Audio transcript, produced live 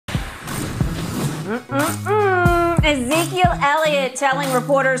Ezekiel Elliott telling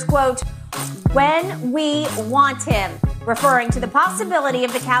reporters, quote, when we want him, referring to the possibility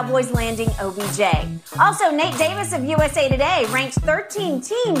of the Cowboys landing OBJ. Also, Nate Davis of USA Today ranked 13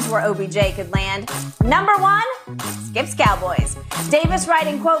 teams where OBJ could land. Number 1, Skip's Cowboys. Davis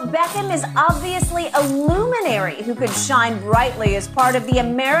writing, quote, Beckham is obviously a luminary who could shine brightly as part of the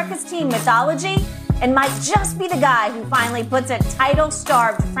America's Team mythology and might just be the guy who finally puts a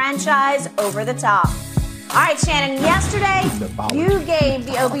title-starved franchise over the top. All right, Shannon, yesterday you gave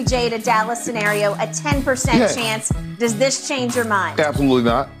the OBJ to Dallas scenario a 10% chance. Does this change your mind? Absolutely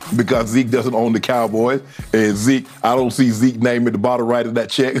not, because Zeke doesn't own the Cowboys. And Zeke, I don't see Zeke name at the bottom right of that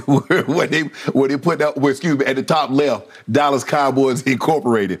check where they put that, at the top left, Dallas Cowboys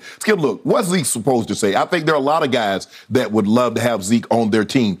Incorporated. Skip, look, what's Zeke supposed to say? I think there are a lot of guys that would love to have Zeke on their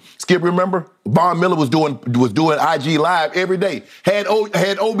team. Skip, remember? Von Miller was doing IG Live every day, had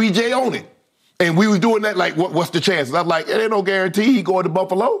OBJ on it. And we was doing that like, what's the chances? I'm like, it ain't no guarantee he going to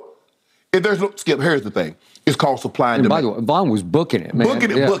Buffalo. If there's no, Skip, here's the thing. It's called supply and demand. By the way, Von was booking it, man. Booking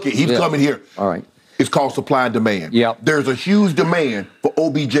it. He's coming here. All right. It's called supply and demand. Yeah. There's a huge demand for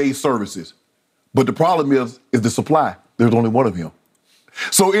OBJ services. But the problem is the supply. There's only one of him.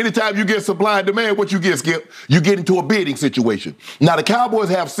 So anytime you get supply and demand, what you get, Skip? You get into a bidding situation. Now, the Cowboys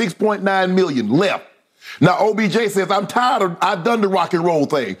have $6.9 million left. Now, OBJ says, I've done the rock and roll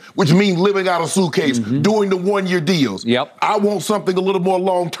thing, which means living out a suitcase, doing the one-year deals. Yep. I want something a little more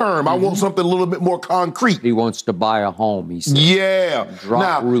long-term. I want something a little bit more concrete. He wants to buy a home, he said. Yeah.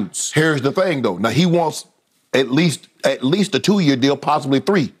 Drop roots. Here's the thing, though. Now, he wants at least a 2-year deal, possibly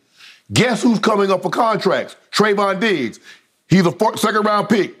 3. Guess who's coming up for contracts? Trayvon Diggs. He's a second-round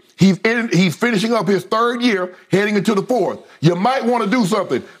pick. He's finishing up his 3rd year, heading into the 4th. You might want to do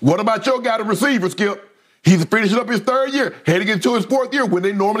something. What about your guy, the receiver, Skip? He's finishing up his 3rd year, heading into his 4th year when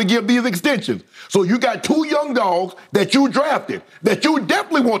they normally give these extensions. So you got 2 young dogs that you drafted that you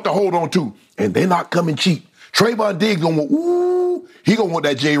definitely want to hold on to, and they're not coming cheap. Trayvon Diggs gonna want, he gonna want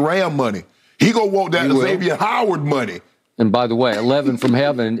that J. Ram money. He gonna want that Xavier Howard money. And by the way, 11 from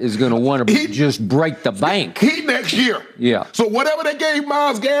heaven is going to want to just break the bank. He next year. Yeah. So whatever they gave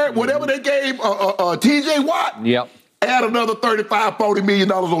Myles Garrett, whatever they gave T.J. Watt, yep. Add another $35-40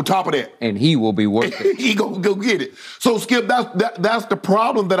 million on top of that. And he will be worth it. He gonna go get it. So, Skip, that's the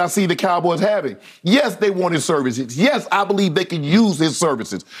problem that I see the Cowboys having. Yes, they want his services. Yes, I believe they can use his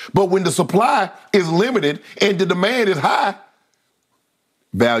services. But when the supply is limited and the demand is high,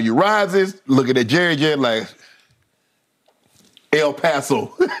 value rises. Looking at Jerry like El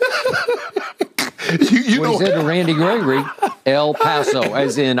Paso. you what know, he said to Randy Gregory, El Paso,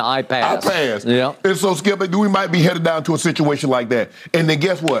 as in I pass. I pass. Yeah. And so, Skip, we might be headed down to a situation like that. And then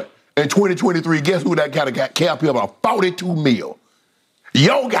guess what? In 2023, guess who that kind of got cap here about $42 million?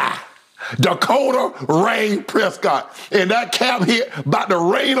 Yo guy, Dakota Rain Prescott. And that cap hit about to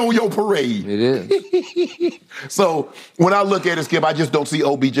rain on your parade. It is. So when I look at it, Skip, I just don't see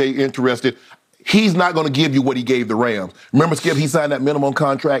OBJ interested. He's not going to give you what he gave the Rams. Remember, Skip, he signed that minimum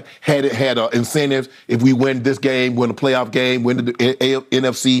contract, had incentives. If we win this game, win the playoff game, win the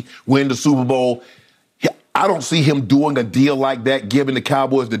NFC, win the Super Bowl. I don't see him doing a deal like that, giving the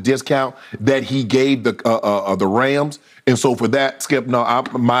Cowboys the discount that he gave the Rams. And so for that, Skip, no,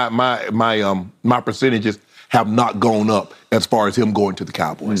 my percentages have not gone up as far as him going to the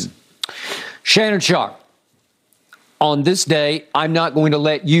Cowboys. Shannon Sharp. On this day, I'm not going to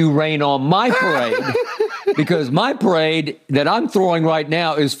let you rain on my parade because my parade that I'm throwing right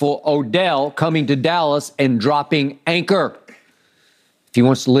now is for Odell coming to Dallas and dropping anchor. If he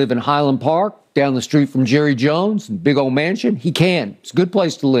wants to live in Highland Park, down the street from Jerry Jones, big old mansion, he can. It's a good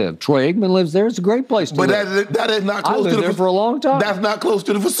place to live. Troy Aikman lives there. It's a great place to live. But that is not close to the facility. I lived there for a long time. That's not close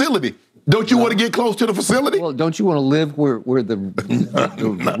to the facility. Don't you want to get close to the facility? Well, don't you want to live where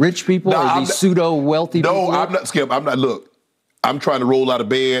the rich people or these pseudo-wealthy people live? I'm not, Skip. I'm not. Look, I'm trying to roll out of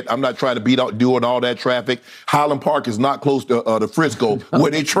bed. I'm not trying to doing all that traffic. Highland Park is not close to Frisco where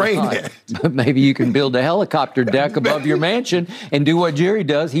they train at. But maybe you can build a helicopter deck above your mansion and do what Jerry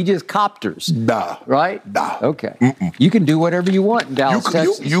does. He just copters. Nah. Right? Nah. Okay. You can do whatever you want in Dallas,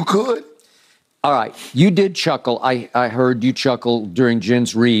 Texas. You could. All right. You did chuckle. I heard you chuckle during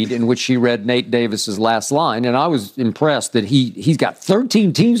Jen's read in which she read Nate Davis's last line, and I was impressed that he's got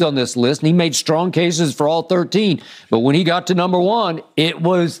 13 teams on this list, and he made strong cases for all 13. But when he got to number 1, it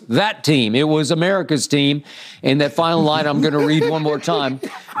was that team. It was America's team. And that final line I'm going to read one more time.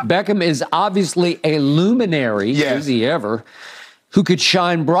 Beckham is obviously a luminary, is he ever, who could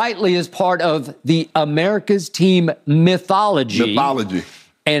shine brightly as part of the America's team mythology.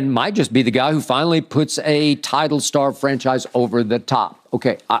 and might just be the guy who finally puts a title-starved franchise over the top.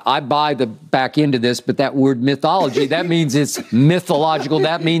 Okay, I buy the back end of this, but that word mythology, that means it's mythological.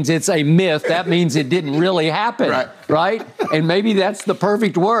 That means it's a myth. That means it didn't really happen, right? And maybe that's the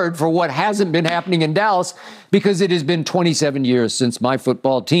perfect word for what hasn't been happening in Dallas, because it has been 27 years since my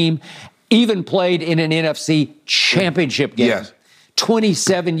football team even played in an NFC championship game. Yes.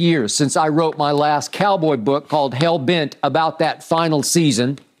 27 years since I wrote my last Cowboy book called Hell Bent about that final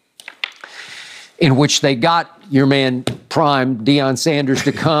season, in which they got your man Prime, Deion Sanders,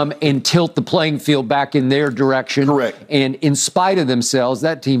 to come and tilt the playing field back in their direction. Correct. And in spite of themselves,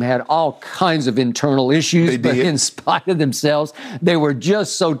 that team had all kinds of internal issues, but in spite of themselves, they were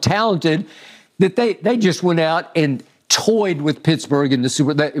just so talented that they just went out and toyed with Pittsburgh in the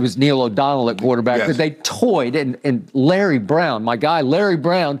Super Bowl. It was Neil O'Donnell at quarterback, but they toyed. And Larry Brown, my guy, Larry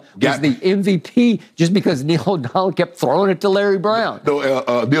Brown, was the MVP just because Neil O'Donnell kept throwing it to Larry Brown.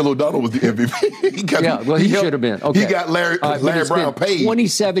 No, Neil O'Donnell was the MVP. He should have been. Okay. He got Larry Brown paid.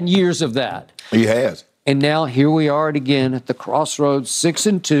 27 years of that. He has. And now here we are again at the crossroads,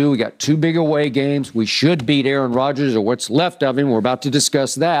 6-2. We got 2 big away games. We should beat Aaron Rodgers, or what's left of him. We're about to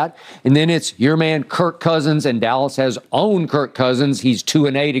discuss that. And then it's your man Kirk Cousins, and Dallas has owned Kirk Cousins. He's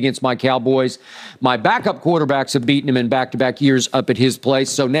 2-8 against my Cowboys. My backup quarterbacks have beaten him in back-to-back years up at his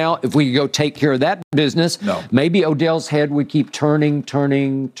place. So now if we could go take care of that business, maybe Odell's head would keep turning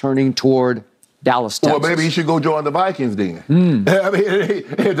toward Dallas, Texas. Well, maybe he should go join the Vikings then. I mean,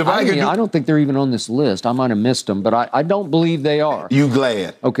 the Vikings. I don't think they're even on this list. I might have missed them, but I don't believe they are. You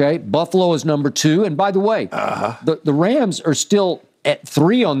glad? Okay. Buffalo is number 2. And by the way, the Rams are still at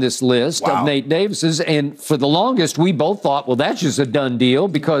 3 on this list of Nate Davis's. And for the longest, we both thought, well, that's just a done deal,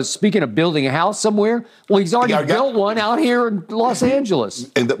 because speaking of building a house somewhere, well, he's already built one out here in Los Angeles.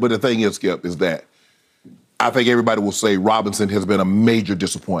 But the thing is, Skip, is that I think everybody will say Robinson has been a major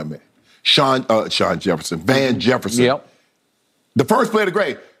disappointment. Sean Jefferson, Van Jefferson. Yep. The first play of the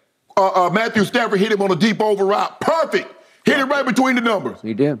grade. Matthew Stafford hit him on a deep over route. Perfect. Hit it right between the numbers.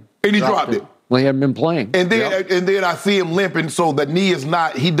 He did. And he dropped it. Well, he hadn't been playing. And then I see him limping, so the knee is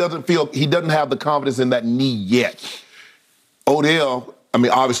not, he doesn't have the confidence in that knee yet. Odell, I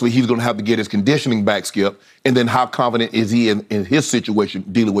mean, obviously he's going to have to get his conditioning back, Skip. And then how confident is he in his situation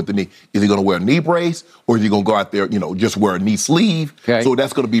dealing with the knee? Is he going to wear a knee brace, or is he going to go out there, just wear a knee sleeve? Okay. So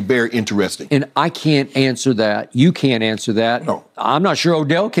that's going to be very interesting. And I can't answer that. You can't answer that. No. I'm not sure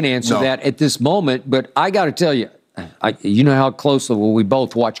Odell can answer that at this moment, but I got to tell you, you know how closely we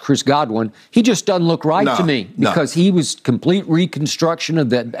both watch Chris Godwin. He just doesn't look right to me, because he was complete reconstruction of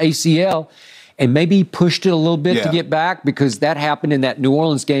that ACL. And maybe he pushed it a little bit to get back, because that happened in that New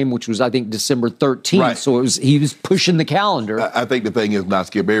Orleans game, which was, I think, December 13th. Right. So he was pushing the calendar. I think the thing is not,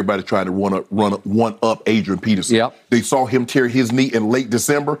 Skip, everybody's trying to one up Adrian Peterson. Yep. They saw him tear his knee in late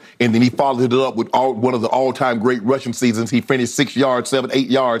December, and then he followed it up with one of the all-time great rushing seasons. He finished 8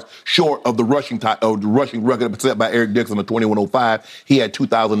 yards short of the rushing record set by Eric Dixon of 2105. He had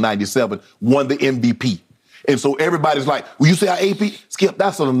 2,097, won the MVP. And so everybody's like, well, you say our AP? Skip,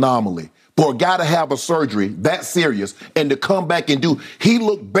 that's an anomaly. For a guy to have a surgery that serious and to come back and he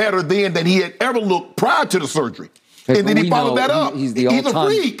looked better then than he had ever looked prior to the surgery. Okay, and then he followed that up. He's a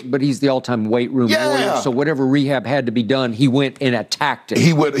freak. But he's the all-time weight room warrior. So whatever rehab had to be done, he went and attacked it.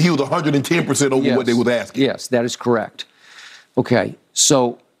 He was 110% over what they was asking. Yes, that is correct. Okay,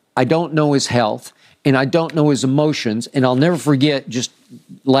 so I don't know his health, and I don't know his emotions, and I'll never forget just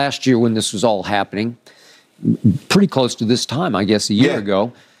last year when this was all happening, pretty close to this time, I guess, a year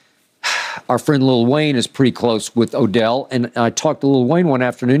ago. Our friend Lil Wayne is pretty close with Odell, and I talked to Lil Wayne one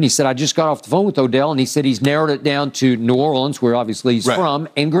afternoon. He said, I just got off the phone with Odell, and he said he's narrowed it down to New Orleans, where obviously he's from,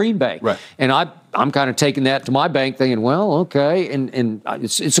 and Green Bay. Right. And I'm kind of taking that to my bank, thinking, well, okay, and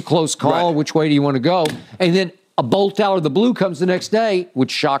it's a close call. Right. Which way do you want to go? And then a bolt out of the blue comes the next day,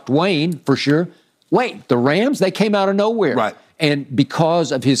 which shocked Wayne for sure. Wait, the Rams? They came out of nowhere. Right. And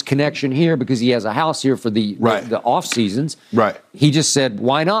because of his connection here, because he has a house here for the off seasons, he just said,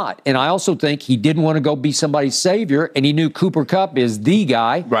 why not? And I also think he didn't want to go be somebody's savior, and he knew Cooper Kupp is the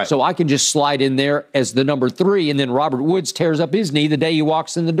guy, so I can just slide in there as the number 3, and then Robert Woods tears up his knee the day he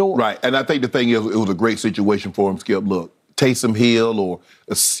walks in the door. Right, and I think the thing is, it was a great situation for him, Skip. Look, Taysom Hill or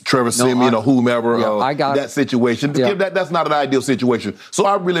Trevor Siemian or whomever, I got that situation. That's not an ideal situation. So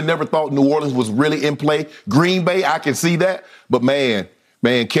I really never thought New Orleans was really in play. Green Bay, I can see that. But man,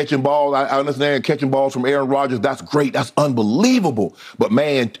 catching balls, I understand catching balls from Aaron Rodgers, that's great. That's unbelievable. But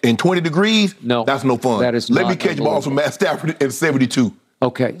man, in 20 degrees, that's no fun. That is Let me catch balls from Matt Stafford in 72.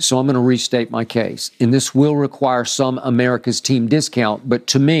 Okay, so I'm going to restate my case. And this will require some America's Team discount. But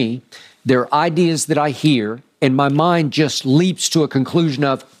to me, there are ideas that I hear And my mind just leaps to a conclusion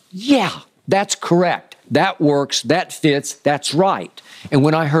of, yeah, that's correct. That works. That fits. That's right. And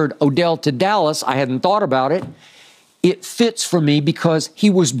when I heard Odell to Dallas, I hadn't thought about it. It fits for me because he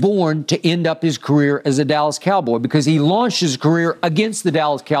was born to end up his career as a Dallas Cowboy, because he launched his career against the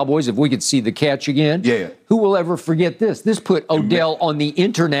Dallas Cowboys. If we could see the catch again, who will ever forget this? This put Odell on the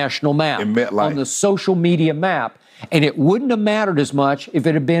international map, on the social media map, and it wouldn't have mattered as much if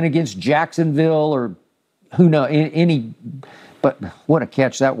it had been against Jacksonville or who knows, any. But what a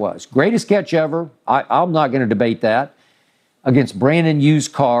catch that was. Greatest catch ever. I'm not going to debate that. Against Brandon Yu's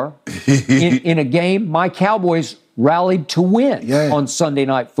car in a game my Cowboys rallied to win on Sunday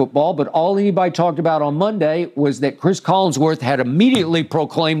Night Football, but all anybody talked about on Monday was that Chris Collinsworth had immediately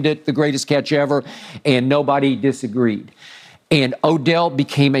proclaimed it the greatest catch ever, and nobody disagreed. And Odell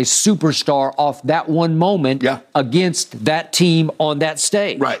became a superstar off that one moment against that team on that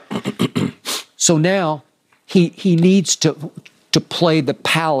stage. Right. So now he needs to play the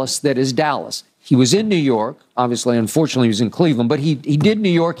palace that is Dallas. He was in New York. Obviously, unfortunately, he was in Cleveland, but he did New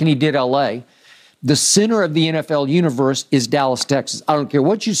York and he did L.A. The center of the NFL universe is Dallas, Texas. I don't care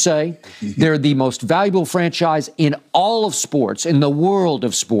what you say. They're the most valuable franchise in all of sports, in the world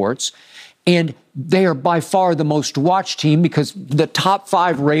of sports. And they are by far the most watched team because the top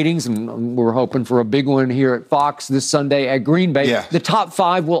 5 ratings, and we're hoping for a big one here at Fox this Sunday at Green Bay, the top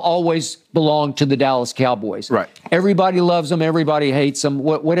 5 will always belong to the Dallas Cowboys. Right. Everybody loves them. Everybody hates them.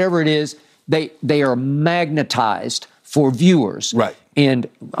 Whatever it is, they are magnetized for viewers. Right. And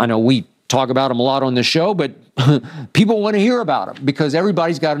I know we talk about them a lot on the show, but people want to hear about them because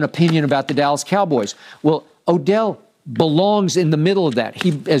everybody's got an opinion about the Dallas Cowboys. Well, Odell belongs in the middle of that.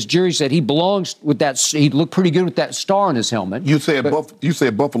 He, as Jerry said, he belongs with that. He looked pretty good with that star on his helmet. You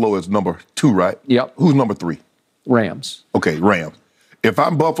said Buffalo is number 2, right? Yep. Who's number 3? Rams. Okay, Rams. If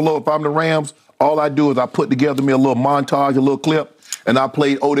I'm Buffalo, if I'm the Rams, all I do is I put together me a little montage, a little clip, and I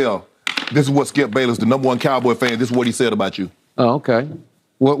played Odell. This is what Skip Bayless, the number 1 Cowboy fan, this is what he said about you. Oh, okay.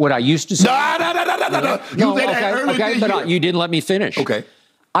 What I used to say? No. You said that earlier this year. But you didn't let me finish. Okay.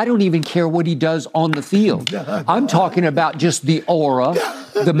 I don't even care what he does on the field. I'm talking about just the aura,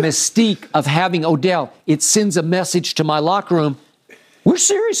 the mystique of having Odell. It sends a message to my locker room. We're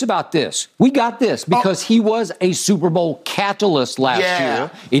serious about this. We got this because he was a Super Bowl catalyst last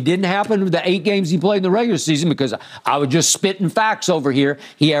year. It didn't happen with the 8 games he played in the regular season because I was just spitting facts over here.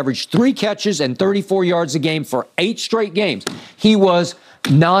 He averaged 3 catches and 34 yards a game for 8 straight games. He was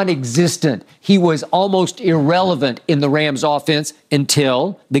non-existent. He was almost irrelevant in the Rams offense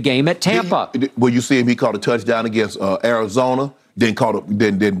until the game at Tampa. Well, you see him, he caught a touchdown against Arizona, then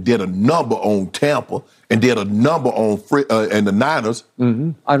did a number on Tampa, and did a number on and the Niners.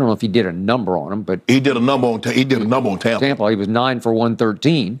 Mm-hmm. I don't know if he did a number on them, but he did a number on Tampa. Tampa, he was 9 for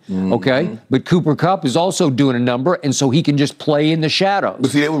 113. Mm-hmm. Okay, but Cooper Kupp is also doing a number, and so he can just play in the shadows.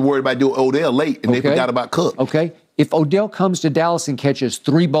 But see, they were worried about doing Odell late, and they forgot about Cook. Okay. If Odell comes to Dallas and catches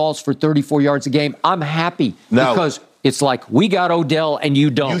 3 balls for 34 yards a game, I'm happy because it's like we got Odell and you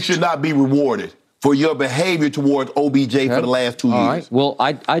don't. You should not be rewarded for your behavior towards OBJ for the last 2 years. All right. Well,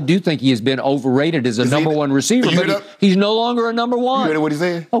 I do think he has been overrated as a number 1 receiver, but he's no longer a number 1. You heard what he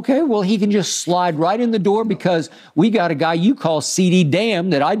said? Okay, well, he can just slide right in the door because we got a guy you call CD Damn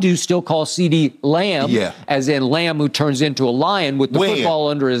that I do still call CD Lamb, as in Lamb who turns into a lion with the football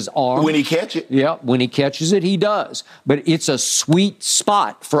under his arm. When he catch it. Yeah, when he catches it, he does. But it's a sweet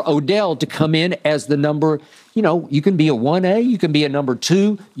spot for Odell to come in as the number. You know, you can be a 1A, you can be a number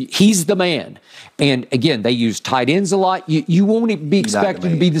 2. He's the man. And again, they use tight ends a lot. You won't be expected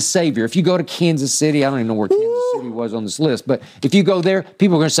to be the savior. If you go to Kansas City, I don't even know where Kansas City was on this list, but if you go there,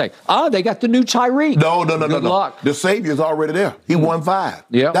 people are going to say, they got the new Tyreek. No. Good luck. The savior's already there. He won 5.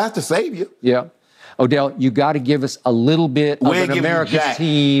 Yeah. That's the savior. Yeah. Odell, you got to give us a little bit of an America's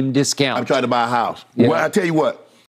team discount. I'm trying to buy a house. Yeah. Well, I tell you what.